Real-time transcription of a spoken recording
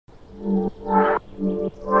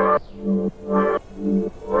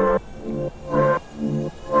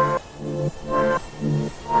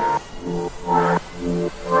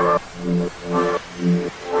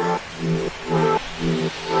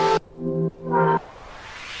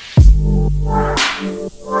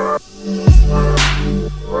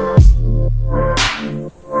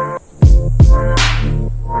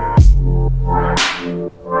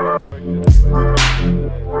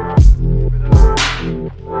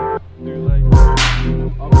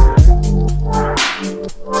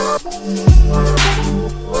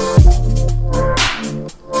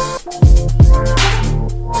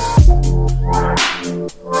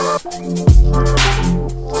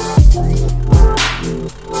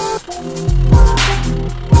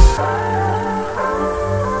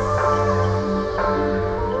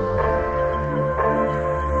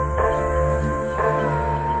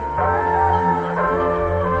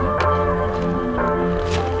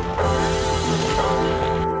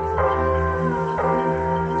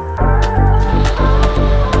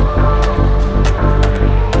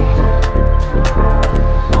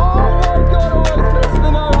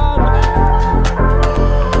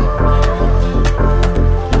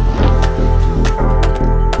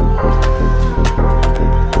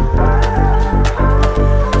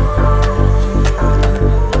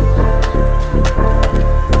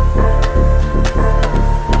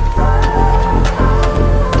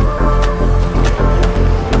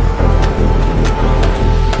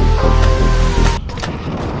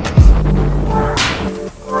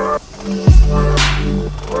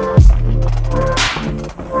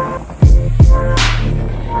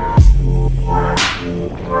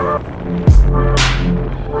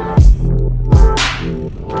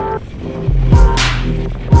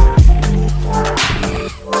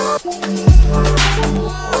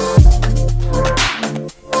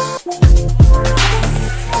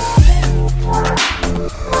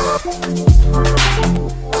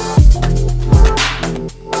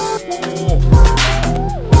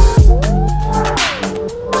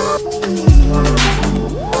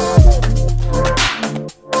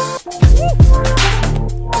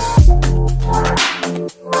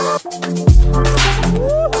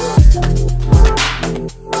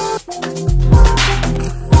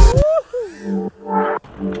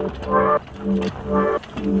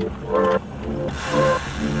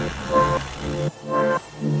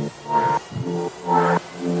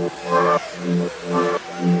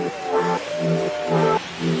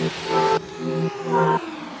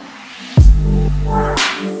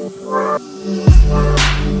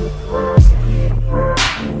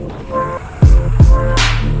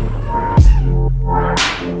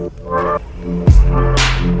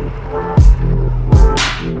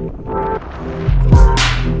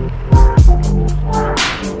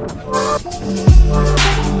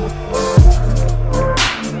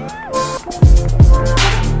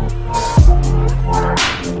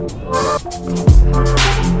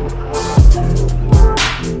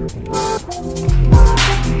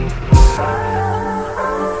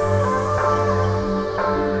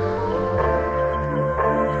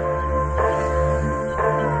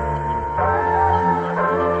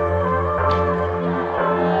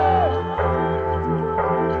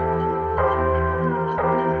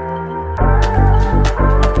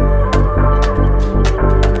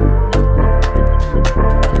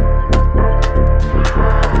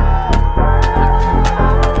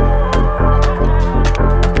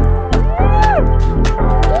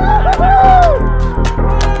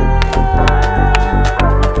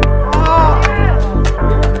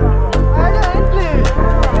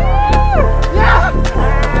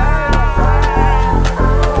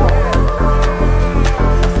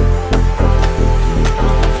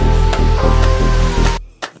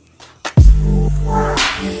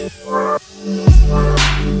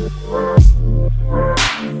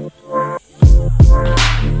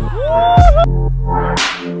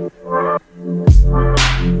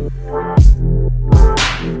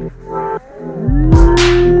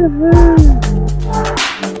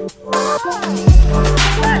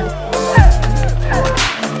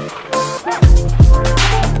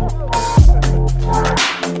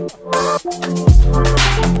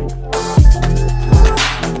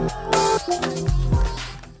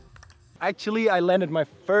Actually, I landed my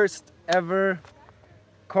first ever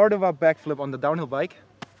Cordova backflip on the downhill bike.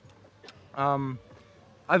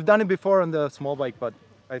 I've done it before on the small bike, but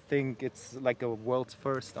I think it's like a world's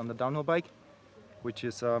first on the downhill bike, which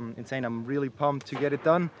is insane. I'm really pumped to get it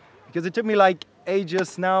done because it took me like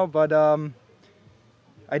ages now, but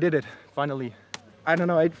I did it finally. I don't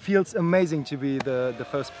know, it feels amazing to be the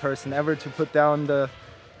first person ever to put down the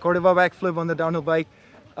Cordova backflip on the downhill bike.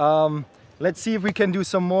 let's see if we can do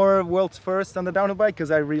some more world's first on the downhill bike, because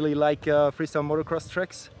I really like freestyle motocross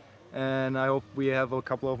tracks, and I hope we have a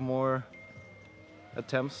couple of more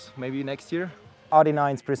attempts maybe next year. Audi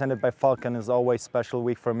Nines presented by Falken is always a special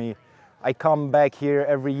week for me. I come back here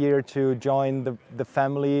every year to join the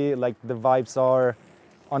family. Like, the vibes are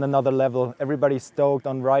on another level. Everybody's stoked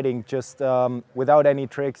on riding, just without any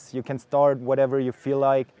tricks. You can start whatever you feel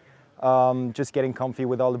like, just getting comfy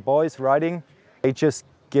with all the boys riding. They just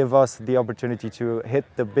give us the opportunity to hit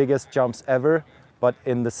the biggest jumps ever, but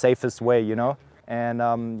in the safest way, you know?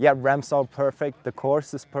 And yeah, ramps are perfect, the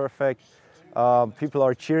course is perfect. People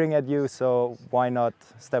are cheering at you, so why not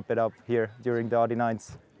step it up here during the Audi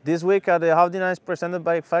Nines? This week at the Audi Nines presented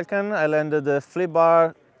by Falken, I landed the flip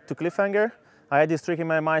bar to Cliffhanger. I had this trick in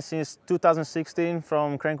my mind since 2016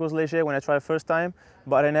 from Crankos Léger when I tried first time,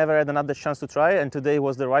 but I never had another chance to try, and today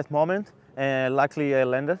was the right moment, and luckily I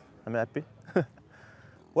landed. I'm happy.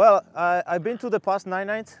 Well, I've been to the past 9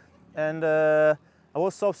 nights, and I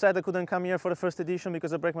was so upset I couldn't come here for the first edition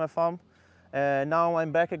because I broke my thumb. Now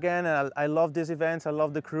I'm back again, and I love these events, I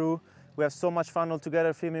love the crew. We have so much fun all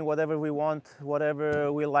together, filming whatever we want,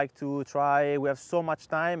 whatever we like to try. We have so much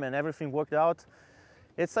time and everything worked out.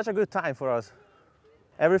 It's such a good time for us.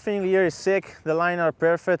 Everything here is sick, the lines are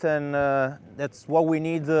perfect, and that's what we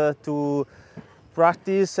need to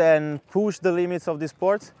practice and push the limits of the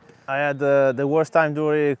sport. I had the worst time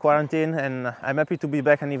during quarantine, and I'm happy to be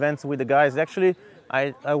back on events with the guys. Actually,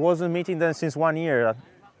 I wasn't meeting them since 1 year,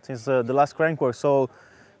 since the last Crankwork, so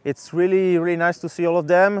it's really, really nice to see all of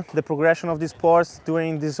them, the progression of the sports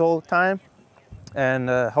during this whole time, and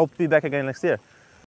hope to be back again next year.